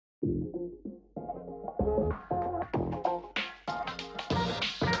Hello,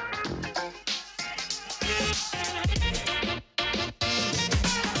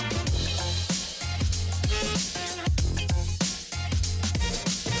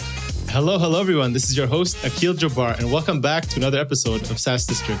 everyone. This is your host, Akil Jabbar, and welcome back to another episode of SaaS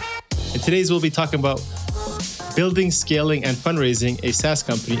District. And today's we'll be talking about building, scaling, and fundraising a SaaS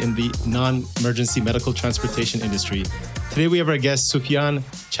company in the non-emergency medical transportation industry. Today we have our guest, Sufian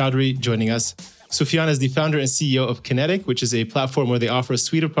Chowdhury, joining us. Sufian is the founder and CEO of Kinetic, which is a platform where they offer a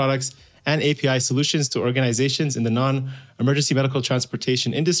suite of products and API solutions to organizations in the non-emergency medical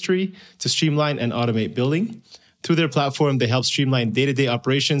transportation industry to streamline and automate billing. Through their platform, they help streamline day-to-day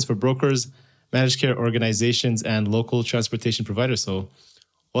operations for brokers, managed care organizations, and local transportation providers. So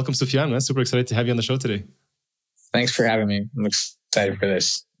welcome, Sufian, man. Super excited to have you on the show today. Thanks for having me. I'm excited for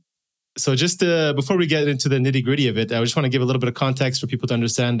this. So just before we get into the nitty-gritty of it, I just want to give a little bit of context for people to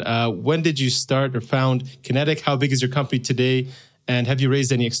understand. When did you start or found Kinetic? How big is your company today? And have you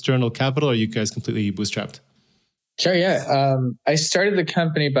raised any external capital, or are you guys completely bootstrapped? Sure, yeah. I started the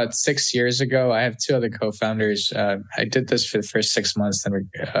company about 6 years ago. I have two other co-founders. I did this for the first 6 months, then we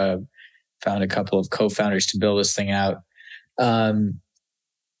found a couple of co-founders to build this thing out.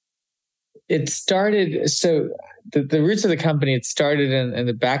 It started, so the roots of the company, it started in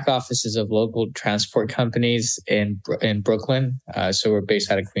the back offices of local transport companies in Brooklyn. So we're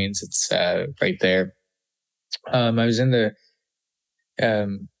based out of Queens. It's right there. I was in the,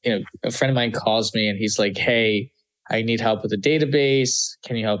 a friend of mine calls me and he's like, hey, I need help with a database.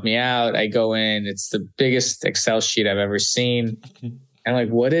 Can you help me out? I go in, it's the biggest Excel sheet I've ever seen. I'm like,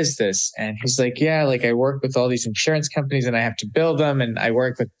 what is this? And he's like, yeah, like I work with all these insurance companies and I have to build them. And I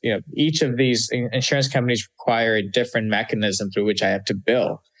work with, each of these insurance companies require a different mechanism through which I have to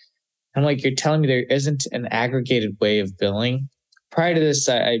bill. I'm like, you're telling me there isn't an aggregated way of billing? Prior to this,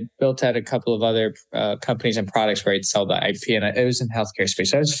 I built out a couple of other companies and products where I'd sell the IP, and it was in healthcare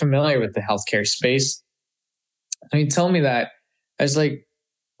space. So I was familiar with the healthcare space. And he told me that, I was like,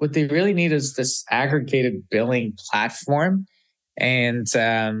 what they really need is this aggregated billing platform. And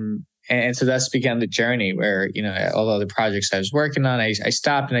so that's began the journey where, all the other projects I was working on, I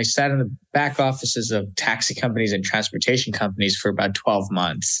stopped and I sat in the back offices of taxi companies and transportation companies for about 12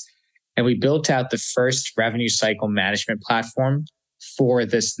 months. And we built out the first revenue cycle management platform for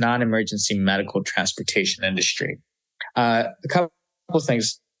this non-emergency medical transportation industry. A couple of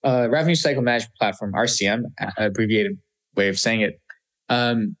things. Revenue cycle management platform, RCM, abbreviated way of saying it.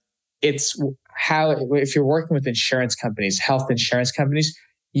 It's how, if you're working with insurance companies, health insurance companies,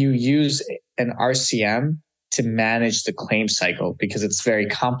 you use an RCM to manage the claim cycle because it's very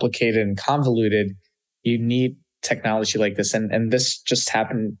complicated and convoluted. You need technology like this. And this just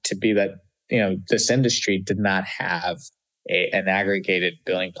happened to be that, this industry did not have an aggregated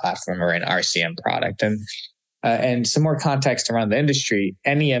billing platform or an RCM product. And some more context around the industry,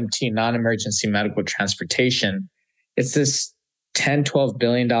 NEMT, non-emergency medical transportation, it's this $10-12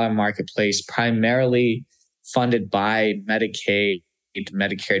 billion marketplace, primarily funded by Medicaid,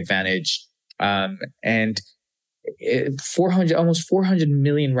 Medicare Advantage, and almost 400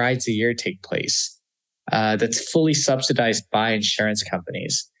 million rides a year take place. That's fully subsidized by insurance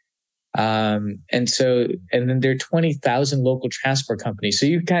companies. And then there are 20,000 local transport companies. So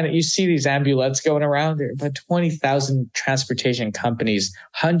you see these ambulettes going around. There are about 20,000 transportation companies,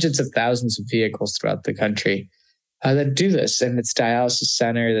 hundreds of thousands of vehicles throughout the country that do this. And it's dialysis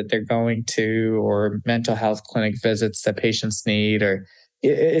center that they're going to, or mental health clinic visits that patients need, or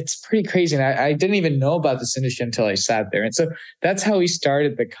it's pretty crazy. And I didn't even know about this industry until I sat there. And so that's how we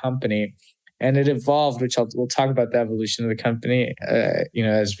started the company. And it evolved, which we'll talk about the evolution of the company,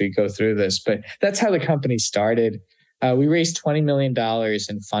 as we go through this. But that's how the company started. We raised $20 million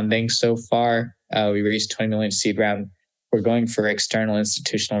in funding so far. We raised $20 million seed round. We're going for external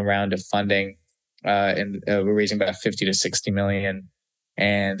institutional round of funding. And we're raising about 50 to 60 million.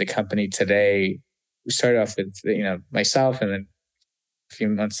 And the company today, we started off with, myself, and then a few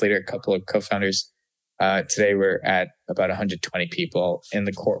months later, a couple of co-founders. Today, we're at about 120 people in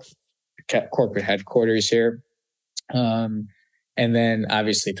the corporate headquarters here. And then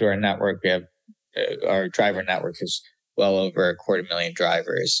obviously through our network, we have our driver network is well over 250,000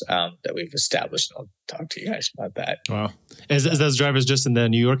 drivers that we've established. And I'll talk to you guys about that. Wow. Is those drivers just in the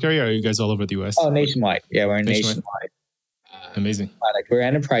New York area, or are you guys all over the US? Oh, nationwide. Yeah, we're nationwide. Amazing. Product. We're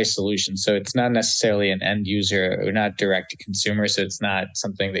an enterprise solution. So it's not necessarily an end user. We're not direct to consumer. So it's not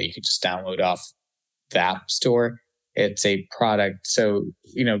something that you could just download off the App Store. It's a product. So,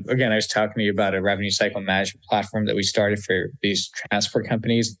 again, I was talking to you about a revenue cycle management platform that we started for these transport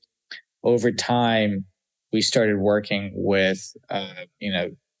companies. Over time, we started working with,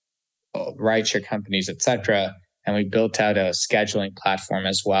 rideshare companies, etc. And we built out a scheduling platform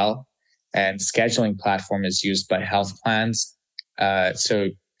as well. And scheduling platform is used by health plans. So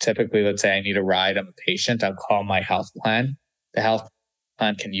typically, let's say I need a ride, I'm a patient, I'll call my health plan. The health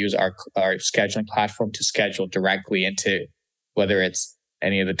plan can use our scheduling platform to schedule directly into whether it's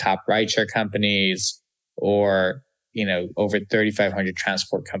any of the top rideshare companies or, over 3,500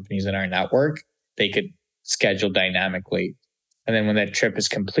 transport companies in our network. They could schedule dynamically. And then when that trip is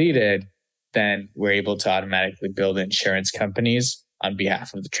completed, then we're able to automatically build insurance companies on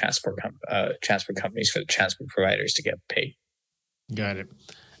behalf of the transport companies for the transport providers to get paid. Got it.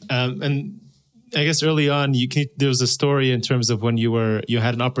 And I guess early on, there was a story in terms of when you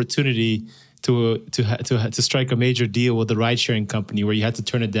had an opportunity to strike a major deal with the ride sharing company where you had to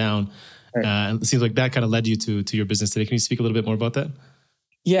turn it down. Right. And it seems like that kind of led you to your business today. Can you speak a little bit more about that?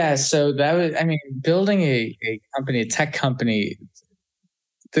 Yeah. So that was, building a company, a tech company,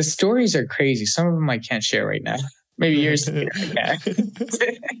 the stories are crazy. Some of them I can't share right now. Maybe years later I can.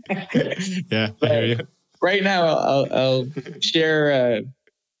 Yeah, I hear you. Right now I'll share,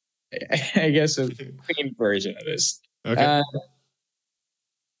 I guess, a clean version of this. Okay.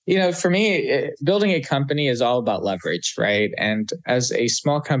 For me, building a company is all about leverage, right? And as a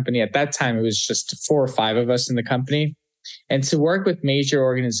small company at that time, it was just 4 or 5 of us in the company. And to work with major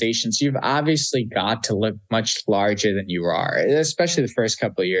organizations, you've obviously got to look much larger than you are, especially the first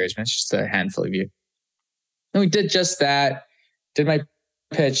couple of years, when it's just a handful of you. And we did just that, did my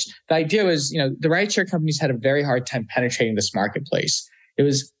pitch. The idea was, the rideshare companies had a very hard time penetrating this marketplace. It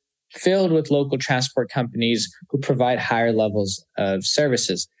was filled with local transport companies who provide higher levels of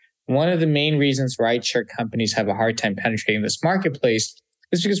services. One of the main reasons rideshare companies have a hard time penetrating this marketplace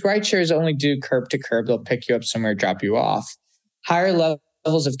is because rideshares only do curb to curb. They'll pick you up somewhere, drop you off. Higher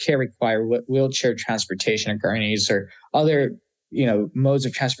levels of care require wheelchair transportation or gurneys or other, modes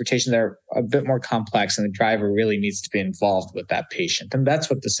of transportation that are a bit more complex, and the driver really needs to be involved with that patient. And that's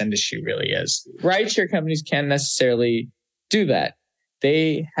what this industry really is. Rideshare companies can't necessarily do that.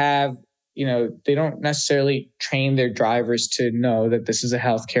 They have, they don't necessarily train their drivers to know that this is a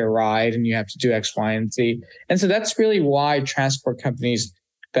healthcare ride and you have to do X, Y, and Z. And so that's really why transport companies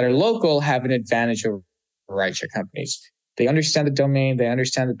that are local have an advantage over rideshare companies. They understand the domain, they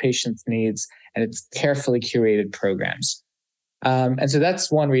understand the patient's needs, and it's carefully curated programs. And so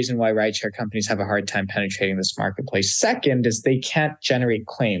that's one reason why rideshare companies have a hard time penetrating this marketplace. Second is they can't generate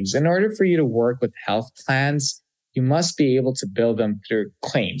claims. In order for you to work with health plans, you must be able to bill them through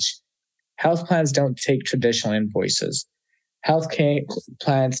claims. Health plans don't take traditional invoices. Health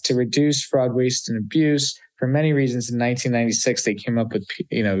plans, to reduce fraud, waste, and abuse, for many reasons, in 1996, they came up with,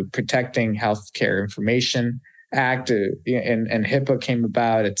 Protecting Healthcare Information Act, and HIPAA came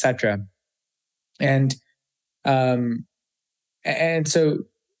about, et cetera. And so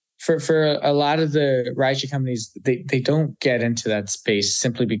for a lot of the rideshare companies, they don't get into that space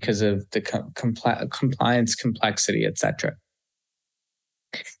simply because of the compliance complexity, et cetera.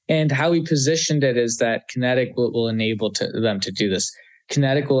 And how we positioned it is that Kinetic will enable them to do this.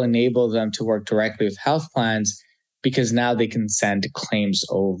 Kinetic will enable them to work directly with health plans because now they can send claims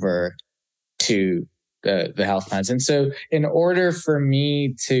over to the health plans. And so in order for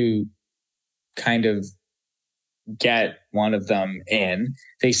me to kind of get one of them in,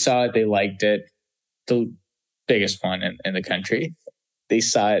 they saw it, they liked it, the biggest one in the country. They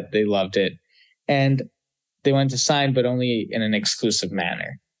saw it, they loved it, and they wanted to sign, but only in an exclusive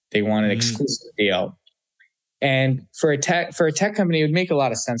manner. They want an exclusive deal. And for a tech company, it would make a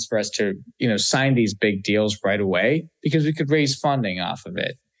lot of sense for us to, sign these big deals right away because we could raise funding off of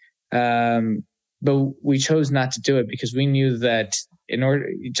it. But we chose not to do it because we knew that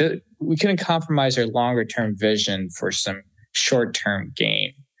we couldn't compromise our longer term vision for some short term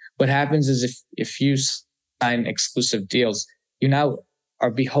gain. What happens is if you sign exclusive deals, you now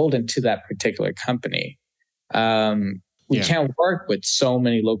are beholden to that particular company. We can't work with so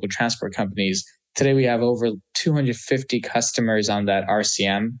many local transport companies. Today, we have over 250 customers on that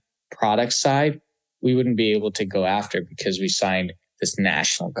RCM product side. We wouldn't be able to go after because we signed this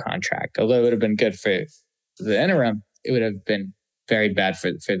national contract. Although it would have been good for the interim, it would have been very bad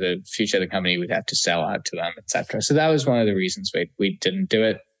for the future of the company. We'd have to sell out to them, et cetera. So that was one of the reasons we didn't do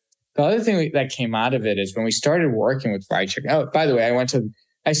it. The other thing that came out of it is when we started working with rideshare. Oh, by the way,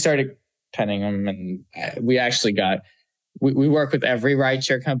 I started penning them, and we work with every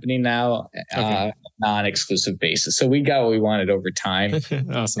rideshare company now, non-exclusive basis. So we got what we wanted over time.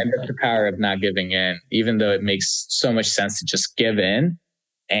 Awesome. And the power of not giving in, even though it makes so much sense to just give in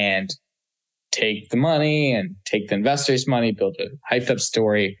and take the money and take the investors' money, build a hyped up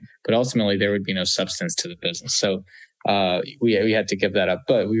story, but ultimately there would be no substance to the business. So we had to give that up,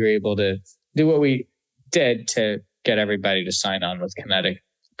 but we were able to do what we did to get everybody to sign on with Kinetic.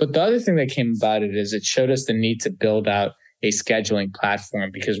 But the other thing that came about it is it showed us the need to build out a scheduling platform,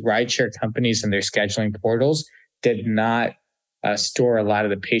 because rideshare companies and their scheduling portals did not store a lot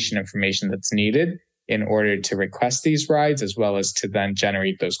of the patient information that's needed in order to request these rides, as well as to then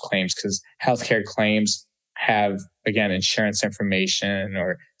generate those claims, because healthcare claims have, again, insurance information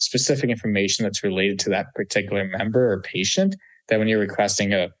or specific information that's related to that particular member or patient, that when you're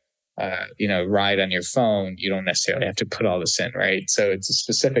requesting a ride on your phone, you don't necessarily have to put all this in, right? So it's a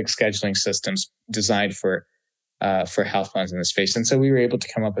specific scheduling systems designed for health plans in the space. And so we were able to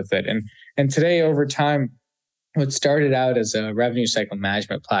come up with it. And today, over time, what started out as a revenue cycle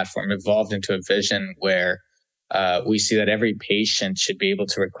management platform evolved into a vision where we see that every patient should be able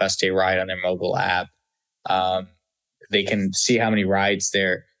to request a ride on their mobile app. They can see how many rides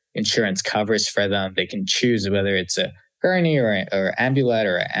their insurance covers for them. They can choose whether it's a gurney or ambulette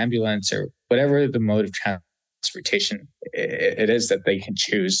or ambulance or whatever the mode of transportation it is that they can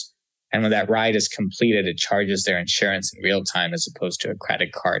choose. And when that ride is completed, it charges their insurance in real time as opposed to a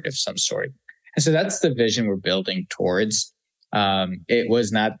credit card of some sort. And so that's the vision we're building towards. It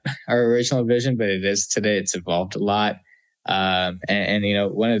was not our original vision, but it is today. It's evolved a lot. And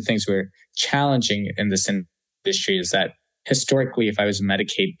one of the things we're challenging in this industry is that historically, if I was a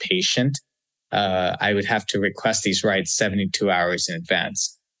Medicaid patient, I would have to request these rides 72 hours in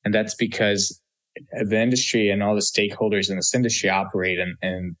advance. And that's because the industry and all the stakeholders in this industry operate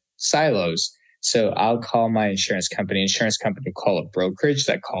in silos. So I'll call my insurance company will call a brokerage,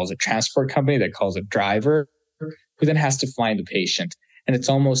 that calls a transport company, that calls a driver, who then has to find the patient. And it's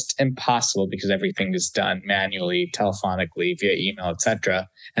almost impossible because everything is done manually, telephonically, via email, etc.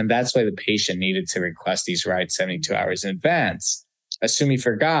 And that's why the patient needed to request these rides 72 hours in advance. Assume you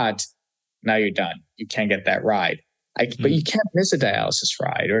forgot, now you're done. You can't get that ride. But you can't miss a dialysis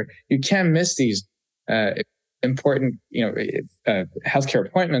ride, or you can't miss these important, healthcare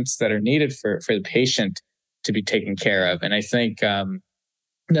appointments that are needed for the patient to be taken care of. And I think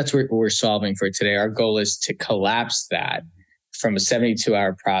that's what we're solving for today. Our goal is to collapse that from a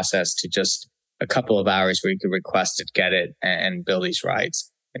 72-hour process to just a couple of hours where you could request it, get it, and bill these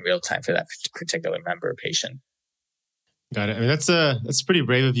rides in real time for that particular member or patient. Got it. I mean, that's pretty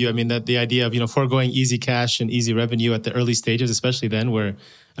brave of you. I mean, that the idea of, foregoing easy cash and easy revenue at the early stages, especially then where,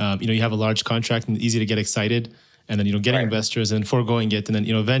 you have a large contract and easy to get excited, and then, getting investors and foregoing it. And then,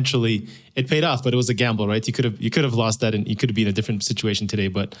 eventually it paid off, but it was a gamble, right? You could have lost that and you could be in a different situation today.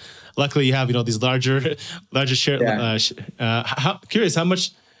 But luckily you have, these larger share. Curious, how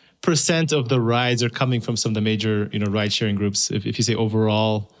much % of the rides are coming from some of the major, ride sharing groups? If you say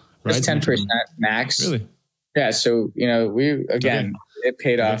overall, right? It's 10% max. Really? Yeah. So, it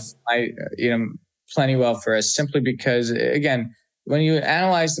paid off, plenty well for us, simply because, again, when you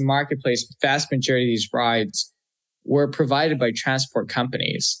analyze the marketplace, the vast majority of these rides were provided by transport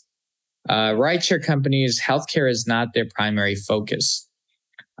companies. Rideshare companies, healthcare is not their primary focus.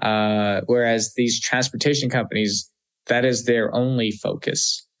 Whereas these transportation companies, that is their only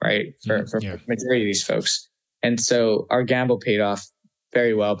focus, right? For the majority of these folks. And so our gamble paid off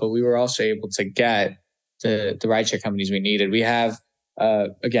very well, but we were also able to get the rideshare companies we needed. We have,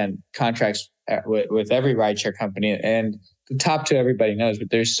 contracts with every rideshare company, and the top two everybody knows, but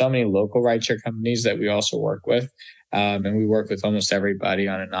there's so many local rideshare companies that we also work with. And we work with almost everybody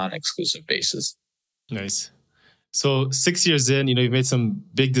on a non-exclusive basis. Nice. So 6 years in, you've made some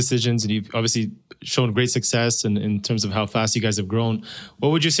big decisions, and you've obviously shown great success in terms of how fast you guys have grown. What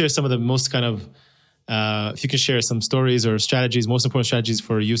would you say are some of the most kind of, if you can share some stories or strategies, most important strategies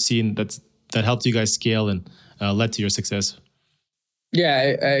for you've seen that helped you guys scale and led to your success?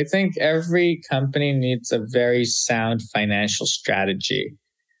 Yeah, I think every company needs a very sound financial strategy.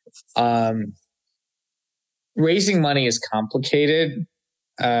 Raising money is complicated.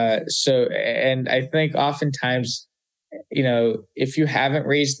 And I think oftentimes, if you haven't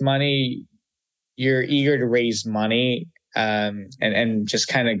raised money, you're eager to raise money, and just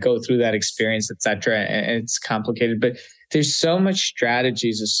kind of go through that experience, et cetera. And it's complicated, but there's so much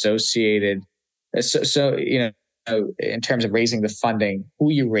strategies associated. So, in terms of raising the funding,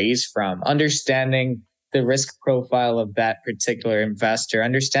 who you raise from, understanding the risk profile of that particular investor,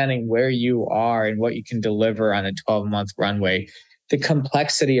 understanding where you are and what you can deliver on a 12-month runway. The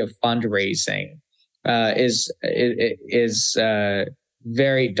complexity of fundraising is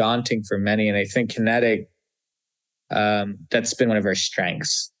very daunting for many. And I think Kinetic, that's been one of our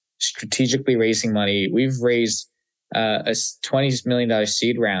strengths. Strategically raising money. We've raised a $20 million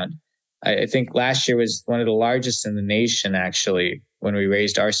seed round. I think last year was one of the largest in the nation, actually, when we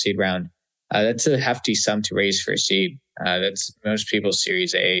raised our seed round. That's a hefty sum to raise for a seed. That's most people's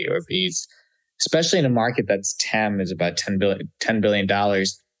Series A or Bs, especially in a market that's TAM is about $10 billion.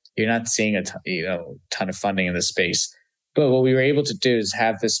 You're not seeing a ton of funding in this space. But what we were able to do is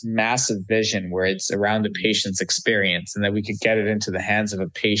have this massive vision where it's around the patient's experience, and that we could get it into the hands of a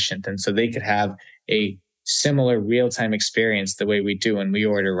patient. And so they could have a similar real-time experience the way we do when we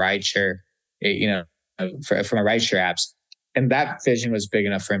order rideshare, from our rideshare apps. And that vision was big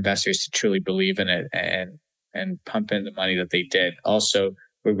enough for investors to truly believe in it and pump in the money that they did. Also,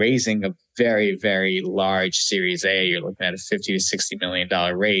 we're raising a very, very large Series A. You're looking at a $50 to $60 million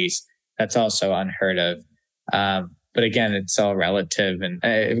raise. That's also unheard of. But again, it's all relative. And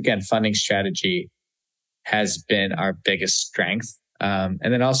again, funding strategy has been our biggest strength. And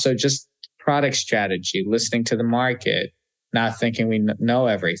then also just product strategy, listening to the market, not thinking we know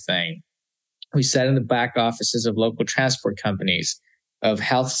everything. We sat in the back offices of local transport companies, of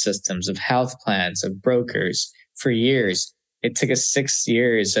health systems, of health plans, of brokers for years. It took us 6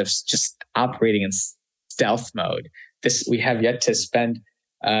 years of just operating in stealth mode. We have yet to spend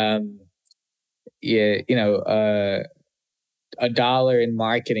 $1 in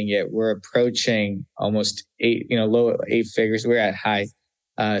marketing yet. We're approaching almost low 8 figures. We're at high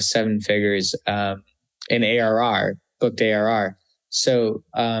 7 figures in ARR, booked ARR. So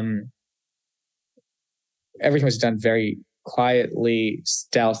everything was done very quietly,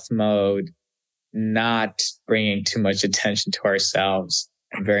 stealth mode, not bringing too much attention to ourselves,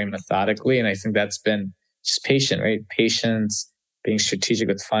 and very methodically. And I think that's been just patient, right? Patience, being strategic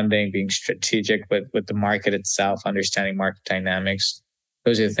with funding, being strategic with the market itself, understanding market dynamics.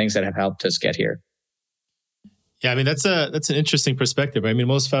 Those are the things that have helped us get here. Yeah, I mean, that's an interesting perspective. I mean,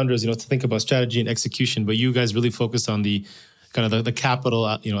 most founders, to think about strategy and execution, but you guys really focus on the kind of the capital,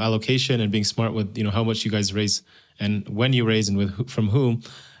 allocation, and being smart with, how much you guys raise and when you raise and from whom.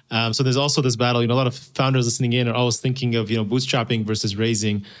 So there's also this battle. A lot of founders listening in are always thinking of, bootstrapping versus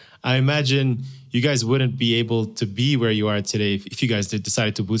raising. I imagine you guys wouldn't be able to be where you are today if you guys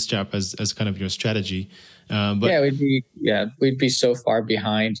decided to bootstrap as kind of your strategy. We'd be so far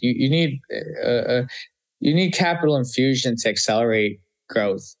behind. You need capital infusion to accelerate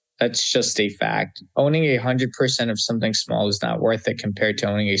growth. That's just a fact. Owning 100% of something small is not worth it compared to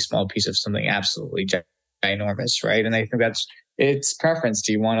owning a small piece of something absolutely ginormous, right? And I think it's preference.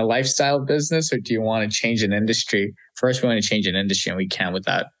 Do you want a lifestyle business or do you want to change an industry? First, we want to change an industry, and we can with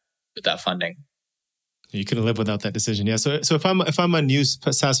that funding. You couldn't live without that decision. Yeah. So if I'm a new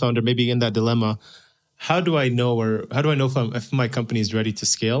SaaS founder, maybe in that dilemma, how do I know if my company is ready to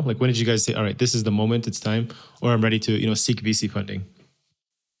scale? Like, when did you guys say, all right, this is the moment, it's time, or I'm ready to, seek VC funding?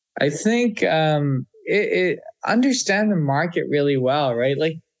 I think understand the market really well, right?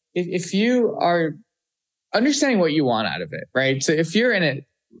 Like if you are understanding what you want out of it, right? So if you're in it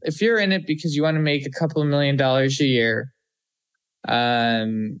because you want to make a couple of $1 million a year,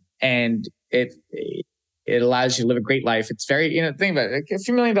 and it allows you to live a great life. It's very, think about it, like a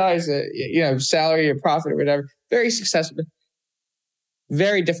few $1 million, salary or profit or whatever, very successful.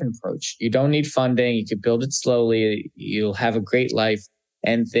 Very different approach. You don't need funding. You can build it slowly. You'll have a great life.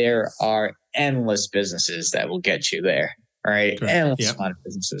 And there are endless businesses that will get you there, right? Correct. Endless amount of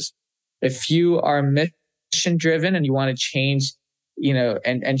businesses. If you are mission driven and you want to change,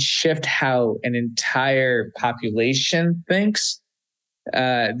 and shift how an entire population thinks,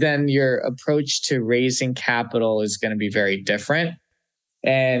 then your approach to raising capital is going to be very different.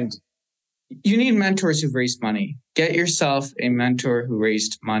 And you need mentors who've raised money. Get yourself a mentor who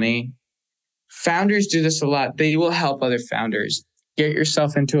raised money. Founders do this a lot. They will help other founders. Get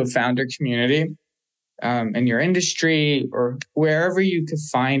yourself into a founder community in your industry or wherever you could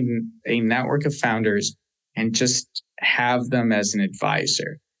find a network of founders and just have them as an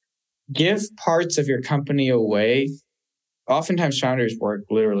advisor. Give parts of your company away. Oftentimes founders work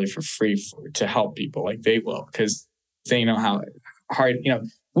literally for free to help people, like they will, because they know how hard,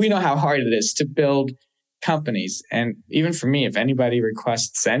 we know how hard it is to build companies. And even for me, if anybody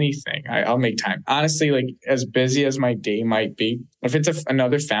requests anything, I'll make time. Honestly, like as busy as my day might be, if it's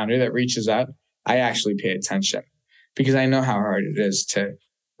another founder that reaches out, I actually pay attention because I know how hard it is to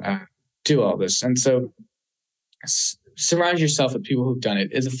do all this. And so surround yourself with people who've done it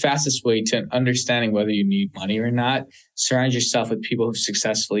is the fastest way to understanding whether you need money or not. Surround yourself with people who've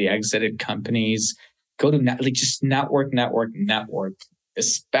successfully exited companies. Go to just network,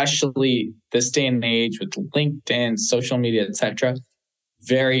 especially this day and age with LinkedIn, social media, etc.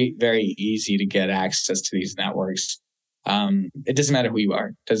 Very, very easy to get access to these networks. It doesn't matter who you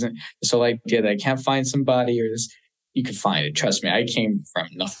are. This whole idea that I can't find somebody or this, you can find it. Trust me, I came from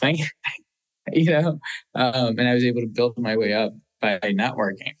nothing, and I was able to build my way up by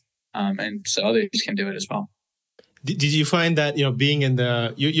networking. And so others can do it as well. Did you find that, being in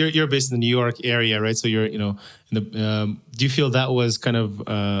you're based in the New York area, right? So you're, in do you feel that was kind of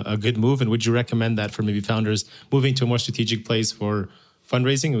a good move? And would you recommend that for maybe founders moving to a more strategic place for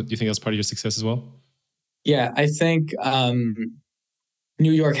fundraising? Do you think that's part of your success as well? Yeah, I think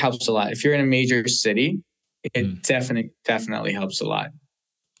New York helps a lot. If you're in a major city, it definitely helps a lot.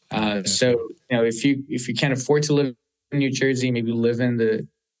 So, if you can't afford to live in New Jersey, maybe live in the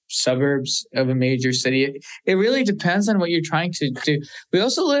suburbs of a major city. It really depends on what you're trying to do. We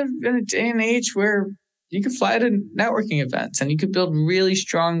also live in a day and age where you can fly to networking events and you can build really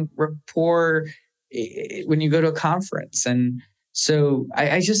strong rapport when you go to a conference. And so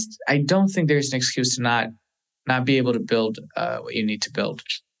I don't think there's an excuse to not be able to build what you need to build.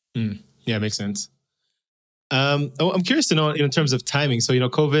 Yeah, makes sense. I'm curious to know, in terms of timing. So,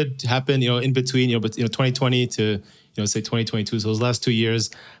 COVID happened, in between, but 2020 to say 2022. So those last 2 years,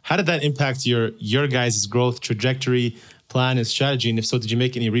 how did that impact your guys' growth trajectory, plan, and strategy? And if so, did you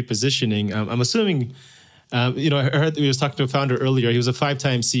make any repositioning? I'm assuming, I heard we was talking to a founder earlier. He was a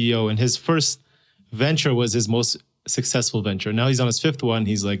 5-time CEO, and his first venture was his most successful venture. Now he's on his 5th one.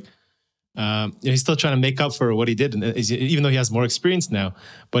 He's like, he's still trying to make up for what he did, and even though he has more experience now.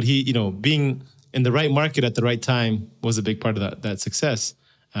 But he, being in the right market at the right time was a big part of that success.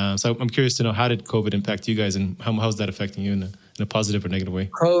 So I'm curious to know, how did COVID impact you guys, and how's that affecting you in a positive or negative way?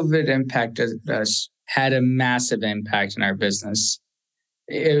 COVID impacted us, had a massive impact in our business.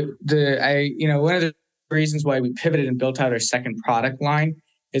 One of the reasons why we pivoted and built out our second product line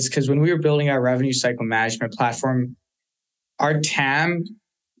is because when we were building our revenue cycle management platform, our TAM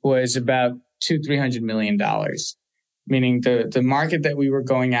was about $200-300 million. Meaning the market that we were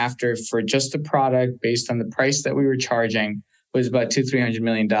going after for just the product based on the price that we were charging was about $200-300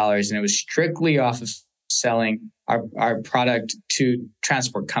 million. And it was strictly off of selling our product to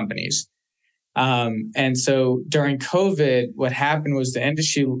transport companies. And so during COVID, what happened was the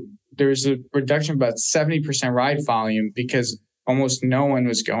industry, there was a reduction of about 70% ride volume because almost no one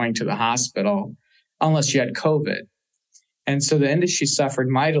was going to the hospital unless you had COVID. And so the industry suffered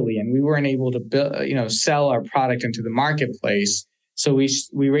mightily, and we weren't able to sell our product into the marketplace. So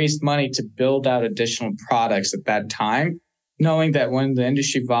we raised money to build out additional products at that time, knowing that when the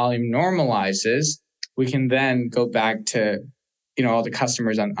industry volume normalizes, we can then go back to all the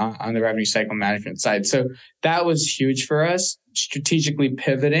customers on the revenue cycle management side. So that was huge for us, strategically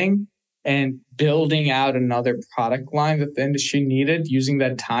pivoting and building out another product line that the industry needed, using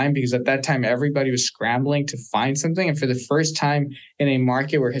that time, because at that time, everybody was scrambling to find something. And for the first time in a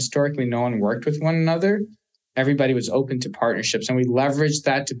market where historically no one worked with one another, everybody was open to partnerships. And we leveraged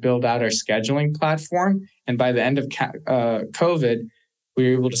that to build out our scheduling platform. And by the end of COVID, we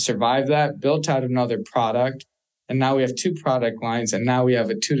were able to survive that, built out another product. And now we have 2 product lines, and now we have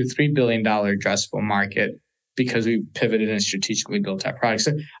a $2-3 billion addressable market because we pivoted and strategically built our products.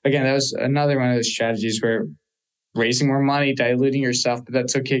 So again, that was another one of those strategies where raising more money, diluting yourself, but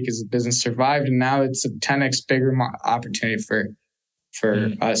that's okay because the business survived. And now it's a 10x bigger opportunity for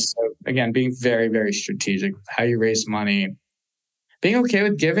us. So again, being very, very strategic with how you raise money, being okay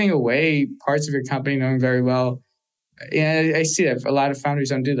with giving away parts of your company, knowing very well. Yeah, I see that a lot of founders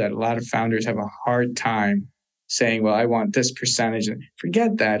don't do that. A lot of founders have a hard time saying, well, I want this percentage. And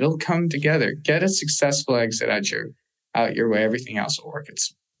forget that. It'll come together. Get a successful exit out your way. Everything else will work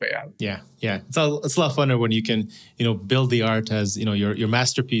its way out. Yeah. It's a lot funner when you can, build the art as, your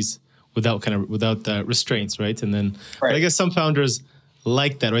masterpiece without restraints, right? And then, right. But I guess some founders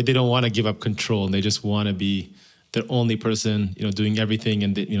like that, right? They don't want to give up control, and they just want to be the only person, doing everything,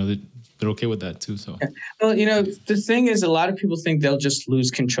 and they're okay with that too. So, well, the thing is, a lot of people think they'll just lose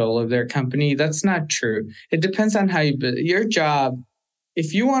control of their company. That's not true. It depends on how you build your job.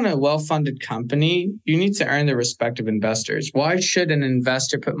 If you want a well-funded company, you need to earn the respect of investors. Why should an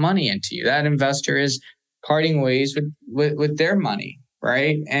investor put money into you? That investor is parting ways with their money,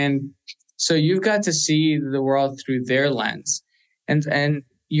 right? And so you've got to see the world through their lens. And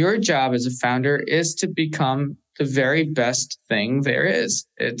your job as a founder is to become the very best thing there is.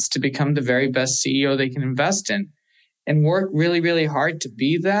 It's to become the very best CEO they can invest in, and work really, really hard to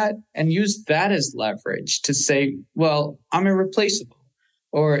be that, and use that as leverage to say, well, I'm irreplaceable,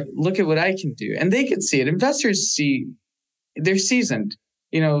 or look at what I can do. And they can see it. Investors see, they're seasoned.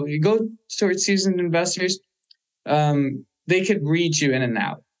 You go towards seasoned investors, they could read you in and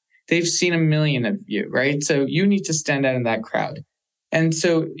out. They've seen a million of you, right? So you need to stand out in that crowd. And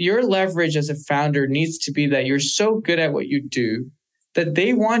so your leverage as a founder needs to be that you're so good at what you do that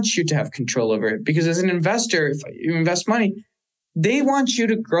they want you to have control over it. Because as an investor, if you invest money, they want you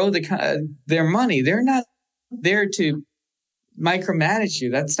to grow their money. They're not there to micromanage you.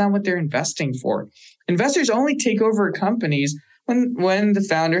 That's not what they're investing for. Investors only take over companies when the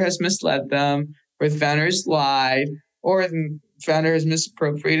founder has misled them, or the founder has lied, or the founder has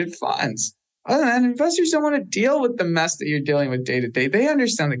misappropriated funds. Other than that, investors don't want to deal with the mess that you're dealing with day to day. They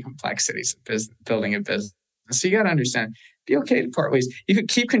understand the complexities of building a business. So you got to understand, be okay to part ways. You could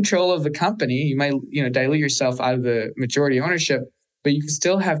keep control of the company. You might, dilute yourself out of the majority ownership, but you can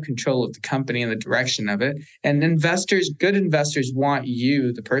still have control of the company and the direction of it. And good investors want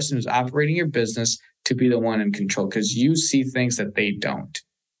you, the person who's operating your business, to be the one in control because you see things that they don't.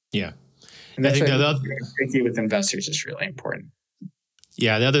 Yeah. And that's why tricky with investors is really important.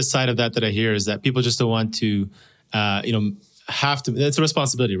 Yeah. The other side of that I hear is that people just don't want to, have to, that's a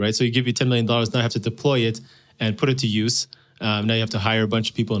responsibility, right? So you give you $10 million, now you have to deploy it and put it to use. Now you have to hire a bunch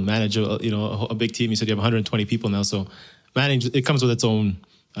of people and manage, a big team. You said you have 120 people now. So managing, it comes with its own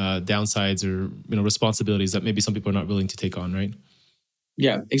downsides or, responsibilities that maybe some people are not willing to take on, right?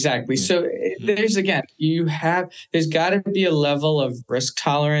 Yeah, exactly. So there's got to be a level of risk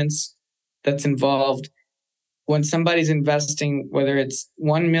tolerance that's involved when somebody's investing, whether it's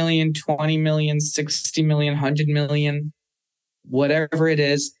 1 million, 20 million, 60 million, 100 million, whatever it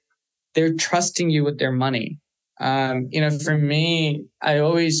is, they're trusting you with their money. For me, I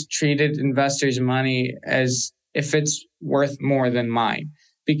always treated investors' money as if it's worth more than mine,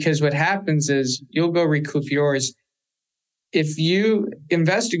 because what happens is you'll go recoup yours. If you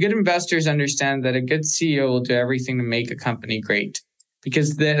invest, good investors understand that a good CEO will do everything to make a company great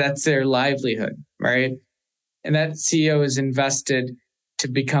because that's their livelihood, right? And that CEO is invested to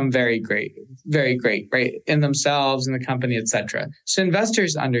become very great, right? In themselves, in the company, etc. So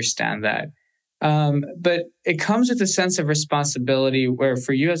investors understand that. But it comes with a sense of responsibility where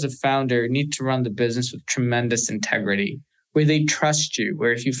for you as a founder, you need to run the business with tremendous integrity, where they trust you,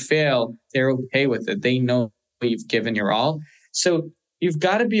 where if you fail, they're okay with it. They know you've given your all. So you've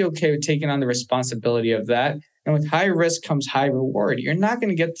got to be okay with taking on the responsibility of that. And with high risk comes high reward. You're not going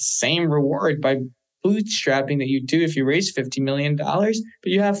to get the same reward by bootstrapping that you do if you raise $50 million, but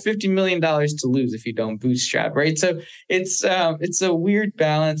you have $50 million to lose if you don't bootstrap, right? So it's a weird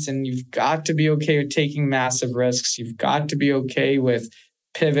balance, and you've got to be okay with taking massive risks. You've got to be okay with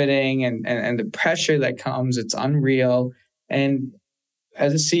pivoting and the pressure that comes. It's unreal. And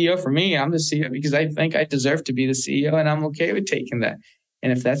as a CEO, for me, I'm the CEO because I think I deserve to be the CEO, and I'm okay with taking that.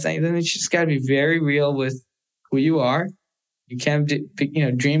 And if that's anything, then it's just got to be very real with who you are. You can't,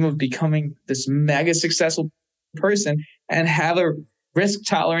 dream of becoming this mega successful person and have a risk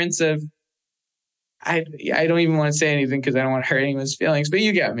tolerance of, I don't even want to say anything because I don't want to hurt anyone's feelings, but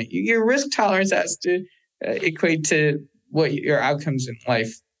you get me. Your risk tolerance has to equate to what your outcomes in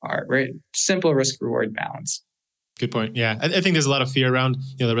life are, right? Simple risk reward balance. Good point. Yeah. I think there's a lot of fear around,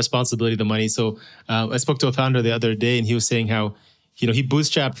 the responsibility, the money. So I spoke to a founder the other day and he was saying how, he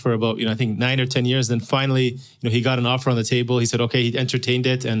bootstrapped for about, I think 9 or 10 years. Then finally, he got an offer on the table. He said, okay, he entertained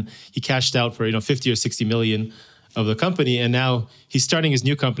it and he cashed out for, 50 or 60 million of the company. And now he's starting his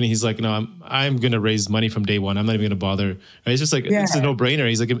new company. He's like, no, I'm going to raise money from day one. I'm not even going to bother. Right? It's just like, It's a no brainer.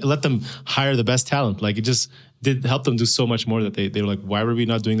 He's like, let them hire the best talent. Like it just did help them do so much more that they were like, why were we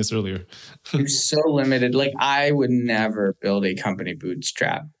not doing this earlier? You're so limited. Like I would never build a company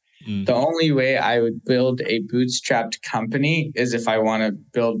bootstrap. The only way I would build a bootstrapped company is if I want to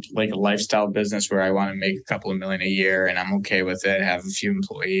build like a lifestyle business where I want to make a couple of million a year and I'm okay with it, have a few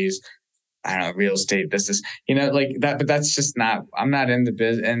employees, I don't know, real estate business, like that. But that's just not, I'm not in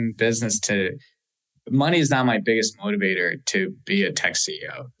business to, money is not my biggest motivator to be a tech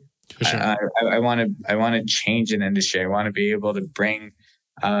CEO. For sure. I want to change an industry. I want to be able to bring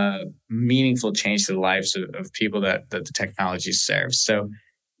meaningful change to the lives of people that the technology serves. So,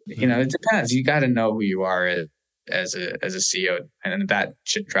 it depends. You got to know who you are as a CEO, and that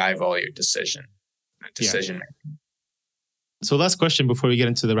should drive all your decision making. So last question before we get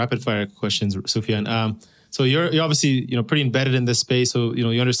into the rapid fire questions, Sufian. So you're obviously, pretty embedded in this space. So,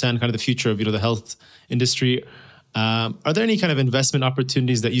 you understand kind of the future of, the health industry. Are there any kind of investment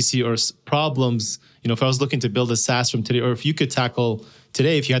opportunities that you see or problems, if I was looking to build a SaaS from today, or if you could tackle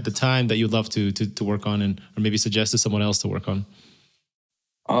today, if you had the time that you'd love to work on or maybe suggest to someone else to work on?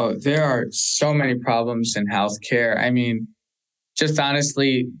 Oh, there are so many problems in healthcare. I mean, just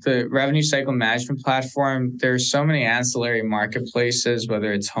honestly, the revenue cycle management platform, there's so many ancillary marketplaces,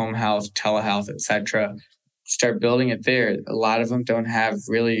 whether it's home health, telehealth, etc. Start building it there. A lot of them don't have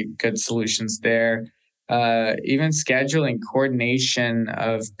really good solutions there. Even scheduling, coordination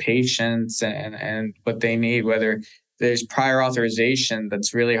of patients and what they need, whether there's prior authorization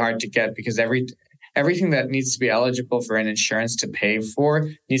that's really hard to get because everything that needs to be eligible for an insurance to pay for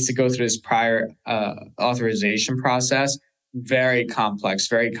needs to go through this prior authorization process. very complex,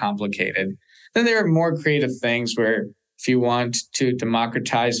 very complicated. Then there are more creative things where if you want to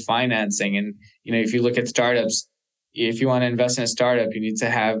democratize financing, and if you look at startups, if you want to invest in a startup, you need to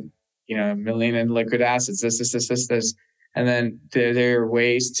have $1 million in liquid assets, this. And then there are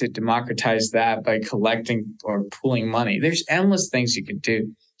ways to democratize that by collecting or pooling money. There's endless things you could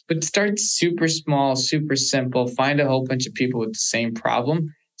do. But start super small, super simple, find a whole bunch of people with the same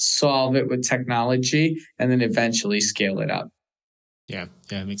problem, solve it with technology, and then eventually scale it up. Yeah,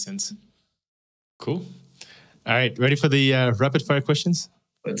 it makes sense. Cool. All right, ready for the rapid fire questions?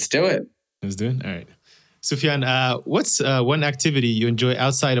 Let's do it. Let's do it. All right. Sufian, what's one activity you enjoy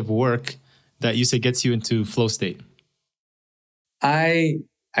outside of work that you say gets you into flow state? I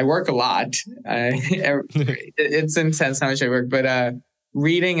work a lot. It's intense how much I work, but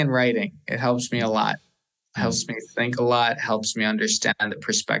reading and writing, it helps me a lot. Helps me think a lot, helps me understand the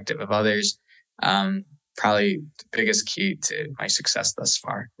perspective of others. Probably the biggest key to my success thus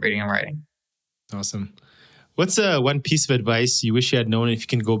far, reading and writing. Awesome. What's one piece of advice you wish you had known, and if you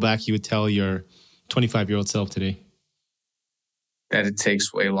can go back, you would tell your 25-year-old self today? That it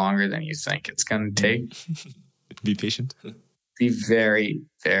takes way longer than you think it's going to take. Be patient. Be very,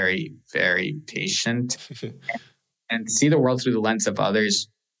 very, very patient and see the world through the lens of others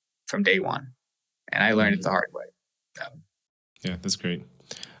from day one. And I learned it the hard way. Yeah, that's great.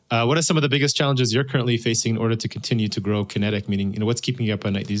 What are some of the biggest challenges you're currently facing in order to continue to grow Kinetic? Meaning, what's keeping you up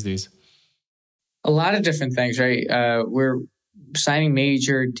at night these days? A lot of different things, right? We're signing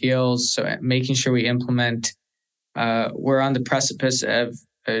major deals, so making sure we implement. We're on the precipice of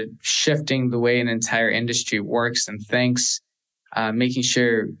shifting the way an entire industry works and thinks. Making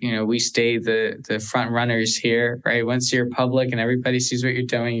sure we stay the front runners here, right? Once you're public and everybody sees what you're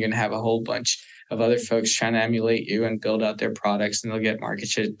doing, you're going to have a whole bunch of other folks trying to emulate you and build out their products, and they'll get market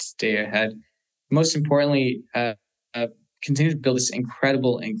share to stay ahead. Most importantly, continue to build this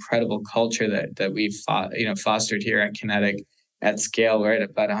incredible culture that we've fostered here at Kinetic at scale. Right,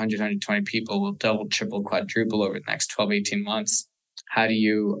 about 120 people will double, triple, quadruple over the next 12, 18 months. How do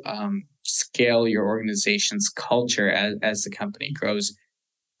you scale your organization's culture as the company grows?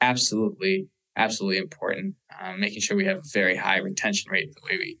 Absolutely important. Making sure we have a very high retention rate the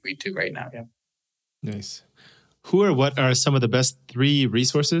way we do right now. Yeah. Nice. Who or what are some of the best 3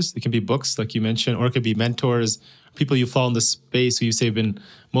 resources? It can be books, like you mentioned, or it could be mentors, people you follow in the space who you say have been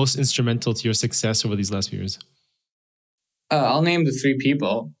most instrumental to your success over these last few years. I'll name the 3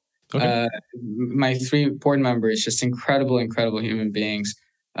 people. Okay. My 3 board members, just incredible human beings.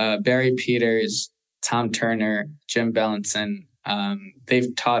 Barry Peters, Tom Turner, Jim Bellinson.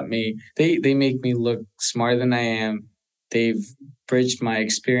 They've taught me, they make me look smarter than I am. They've bridged my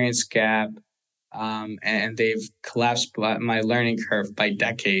experience gap, and they've collapsed my learning curve by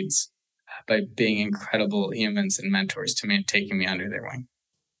decades by being incredible humans and mentors to me and taking me under their wing.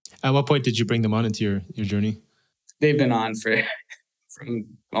 At what point did you bring them on into your journey? They've been on from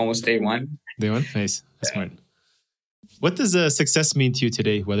almost day one. Day one? Nice. That's smart. What does success mean to you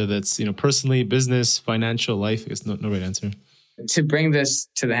today? Whether that's personally, business, financial, life? It's no right answer. To bring this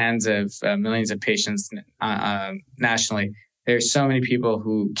to the hands of millions of patients nationally, there's so many people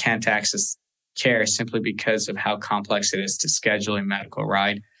who can't access care simply because of how complex it is to schedule a medical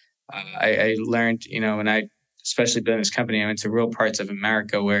ride. I learned, when I especially been in this company, I went to rural parts of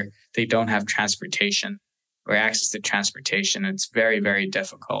America where they don't have transportation or access to transportation. It's very, very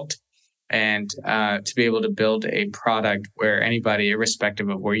difficult. And to be able to build a product where anybody, irrespective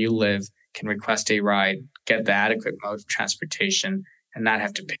of where you live, can request a ride, get the adequate mode of transportation, and not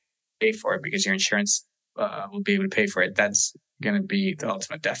have to pay for it because your insurance will be able to pay for it. That's going to be the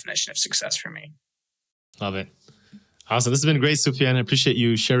ultimate definition of success for me. Love it. Awesome. This has been great, Sufian. I appreciate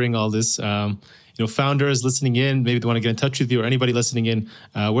you sharing all this. Founders listening in, maybe they want to get in touch with you, or anybody listening in,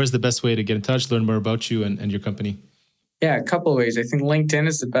 where's the best way to get in touch, learn more about you and your company? Yeah, a couple of ways. I think LinkedIn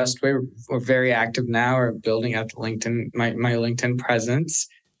is the best way. We're very active now. We're building out my LinkedIn presence.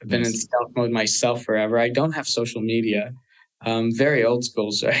 I've been in stealth mode myself forever. I don't have social media. Very old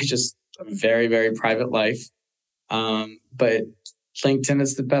school. So I just have a very, very private life. But LinkedIn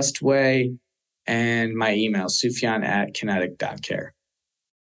is the best way. And my email, sufian@kinetic.care.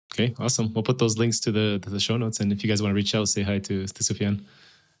 Okay, awesome. We'll put those links to the show notes. And if you guys want to reach out, say hi to Sufian.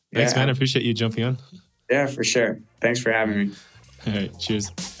 Thanks, man. I appreciate you jumping on. Yeah, for sure. Thanks for having me. All right, cheers.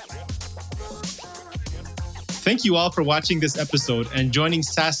 Thank you all for watching this episode and joining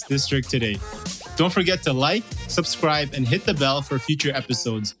SaaS District today. Don't forget to like, subscribe, and hit the bell for future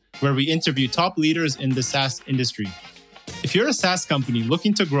episodes where we interview top leaders in the SaaS industry. If you're a SaaS company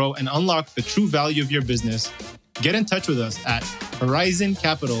looking to grow and unlock the true value of your business, get in touch with us at Horizon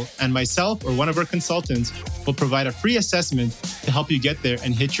Capital, and myself or one of our consultants will provide a free assessment to help you get there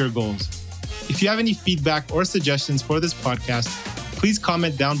and hit your goals. If you have any feedback or suggestions for this podcast, please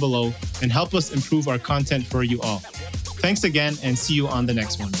comment down below and help us improve our content for you all. Thanks again, and see you on the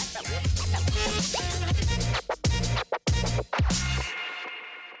next one.